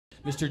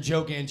Mr.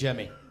 Joe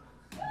Gangemi.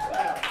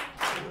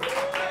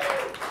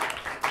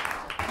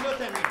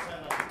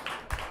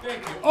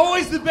 Thank you.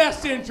 Always the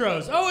best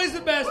intros. Always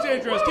the best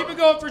intros. Keep it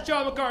going for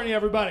Sean McCartney,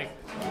 everybody.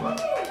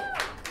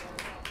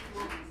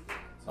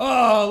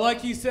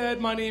 Like he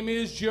said, my name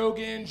is Joe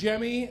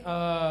Gangemi.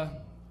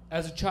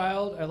 As a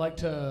child, I liked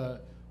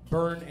to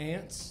burn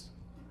ants.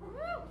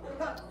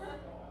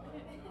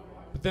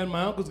 But then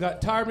my uncles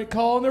got tired of me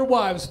calling their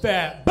wives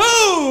fat.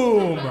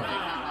 Boom!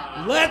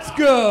 Let's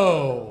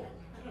go!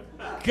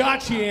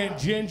 Gotcha, Aunt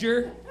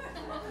Ginger.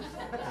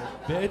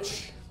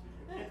 Bitch.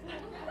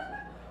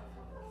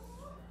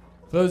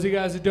 For those of you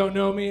guys that don't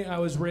know me, I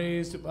was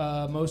raised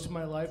most of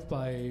my life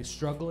by a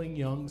struggling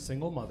young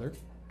single mother.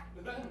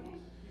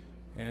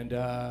 And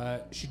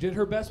she did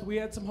her best, but we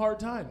had some hard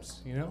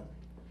times, you know?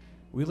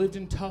 We lived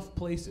in tough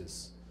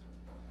places.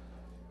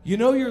 You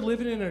know you're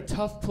living in a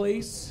tough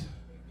place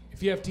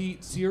if you have to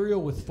eat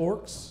cereal with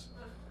forks?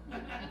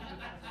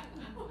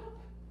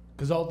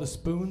 Because all the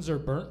spoons are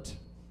burnt?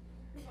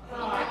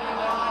 I'm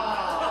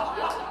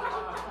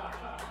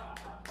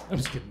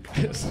just kidding,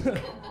 guys.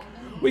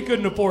 We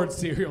couldn't afford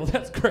cereal.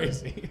 That's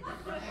crazy.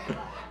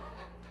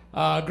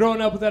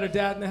 Growing up without a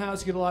dad in the house,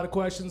 you get a lot of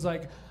questions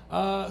like,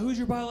 who's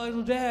your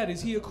biological dad?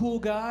 Is he a cool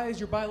guy? Is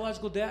your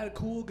biological dad a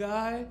cool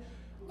guy?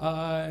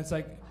 It's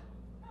like,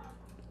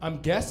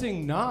 I'm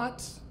guessing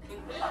not.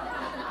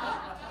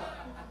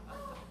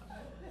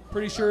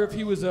 Pretty sure if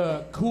he was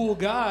a cool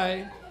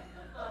guy,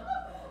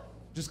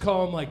 just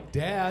call him like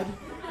dad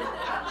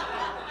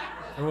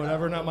or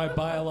whatever, not my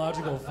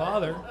biological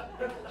father.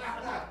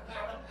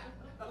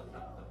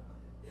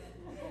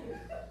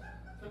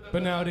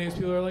 But nowadays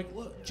people are like,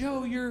 look,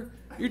 Joe, you're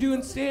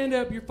doing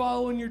stand-up, you're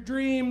following your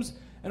dreams.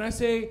 And I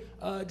say,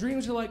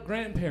 dreams are like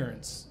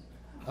grandparents.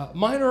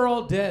 Mine are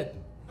all dead.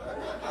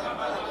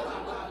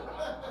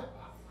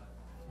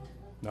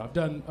 No, I've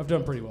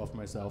done pretty well for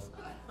myself.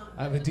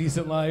 I have a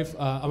decent life.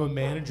 I'm a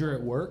manager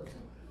at work,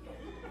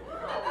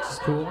 which is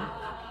cool.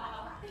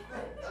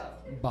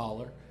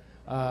 Baller.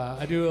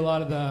 I do a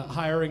lot of the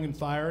hiring and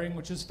firing,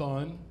 which is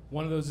fun.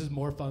 One of those is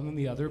more fun than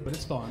the other, but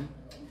it's fun.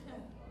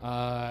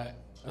 I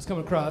was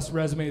coming across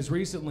resumes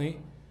recently.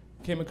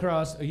 Came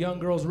across a young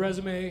girl's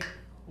resume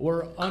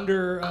where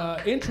under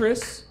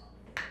interests,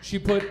 she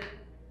put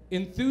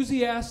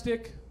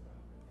enthusiastic,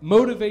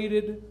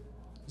 motivated,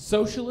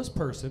 socialist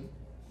person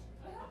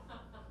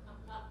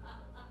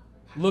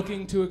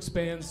looking to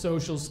expand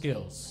social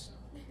skills.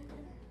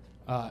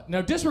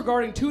 Now,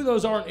 disregarding two of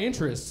those aren't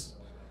interests.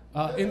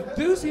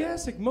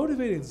 Enthusiastic,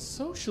 motivated,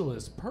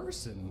 socialist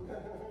person.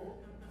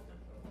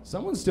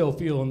 Someone's still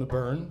feeling the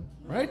burn,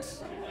 right?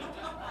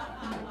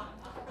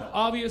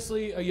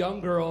 Obviously, a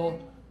young girl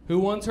who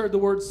once heard the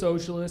word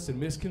socialist and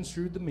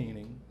misconstrued the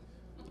meaning.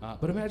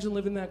 But imagine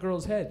living in that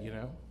girl's head, you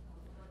know?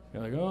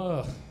 You're like,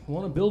 oh, I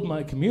want to build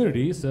my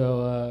community,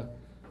 so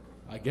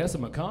I guess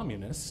I'm a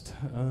communist.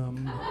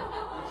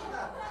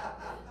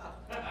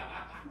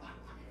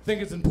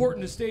 Think it's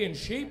important to stay in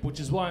shape, which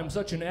is why I'm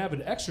such an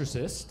avid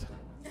exorcist.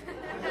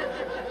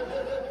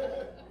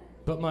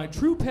 But my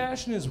true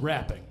passion is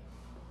rapping,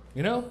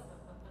 you know?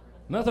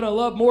 Nothing I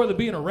love more than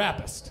being a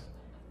rapist.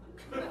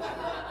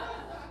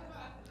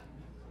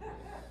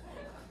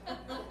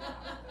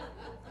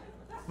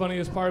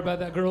 Funniest part about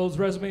that girl's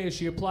resume is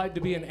she applied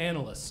to be an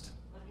analyst.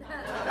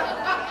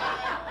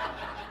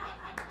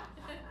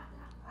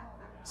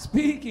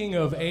 Speaking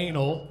of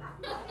anal,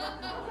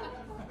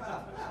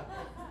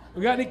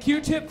 we got any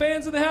Q-tip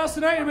fans in the house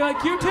tonight? Anybody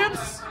like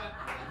Q-tips?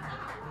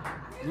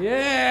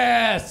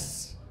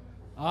 Yes!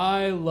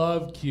 I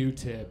love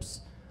Q-tips.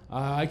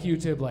 I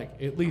Q-tip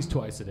like at least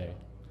twice a day.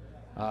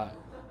 And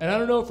I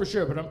don't know for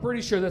sure, but I'm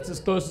pretty sure that's as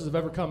close as I've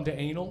ever come to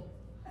anal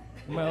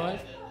in my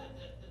life.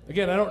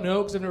 Again, I don't know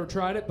because I've never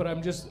tried it, but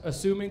I'm just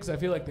assuming because I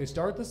feel like they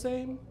start the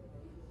same.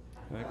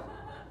 Like,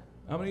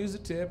 I'm going to use a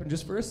tip and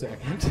just for a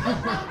second.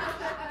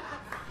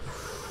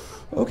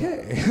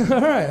 Okay,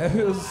 all right, that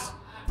feels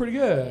pretty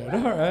good,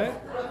 all right.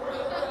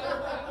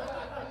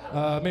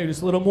 Maybe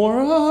just a little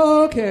more,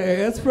 okay,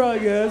 that's probably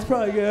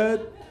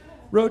good,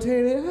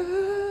 Rotate it,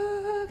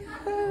 okay.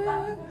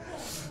 A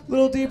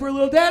little deeper,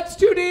 that's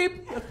too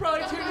deep, that's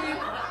probably too deep.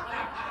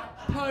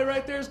 Probably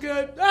right there's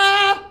good,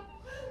 ah!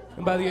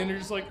 And by the end you're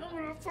just like, I'm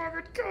gonna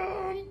fucking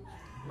come.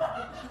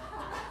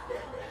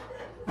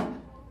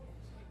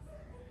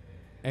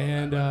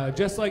 And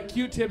just like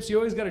Q-tips, you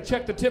always gotta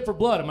check the tip for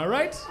blood, am I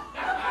right?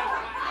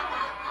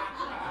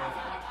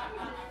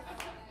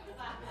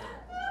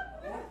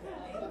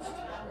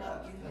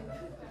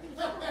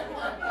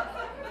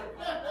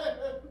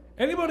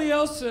 Anybody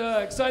else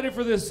excited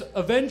for this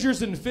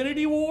Avengers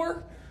Infinity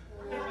War?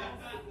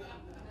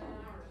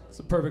 It's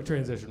a perfect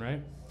transition,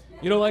 right?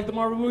 You don't like the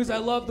Marvel movies? I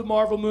love the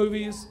Marvel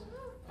movies.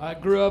 I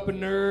grew up a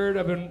nerd.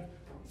 I've been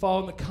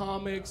following the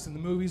comics, and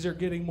the movies are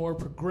getting more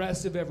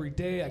progressive every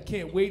day. I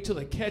can't wait till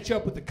they catch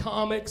up with the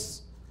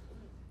comics.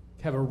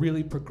 Have a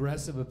really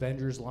progressive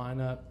Avengers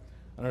lineup.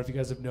 I don't know if you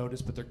guys have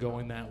noticed, but they're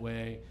going that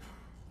way.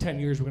 10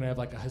 years, we're going to have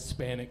like a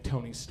Hispanic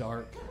Tony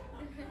Stark.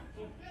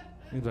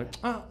 He's like,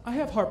 I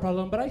have heart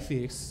problem, but I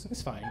fix.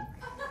 It's fine.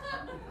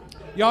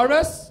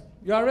 Yaris?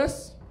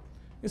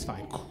 It's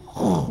fine.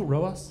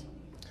 Roas?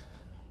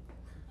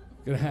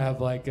 Gonna have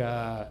like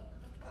a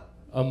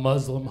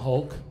Muslim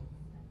Hulk.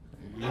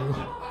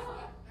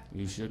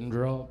 You shouldn't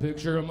draw a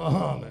picture of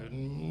Muhammad.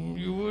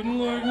 You wouldn't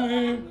like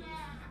me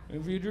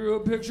if you drew a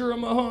picture of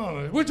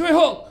Muhammad. Which way,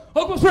 Hulk?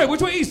 Hulk must pray.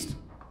 Which way, east?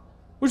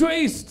 Which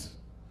way, east?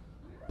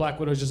 Black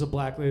Widow's just a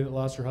black lady that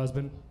lost her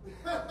husband.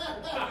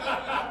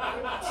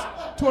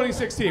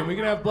 2016. We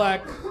can have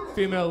black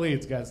female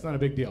leads, guys. It's not a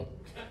big deal.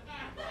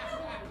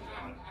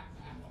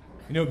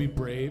 You know, it'd be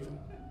brave.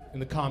 In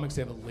the comics,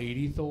 they have a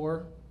lady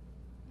Thor,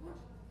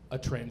 a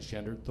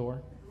transgendered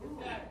Thor.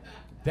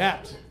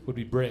 That would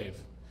be brave.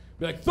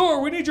 Be like,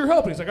 Thor, we need your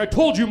help. And he's like, I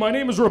told you, my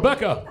name is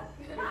Rebecca.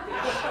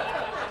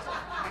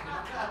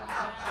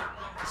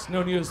 It's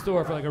known you as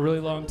Thor for like a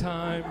really long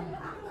time.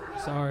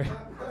 Sorry.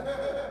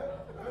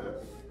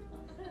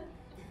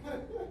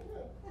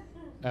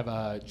 I have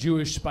a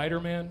Jewish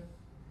Spider-Man.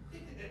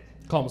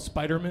 Call him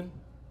Spider-Man.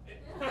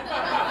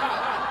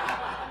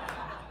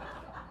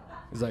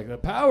 He's like, the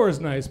power is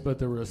nice, but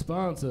the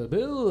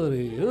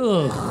responsibility,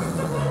 ugh.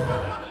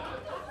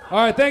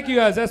 All right, thank you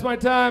guys. That's my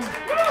time.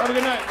 Have a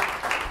good night.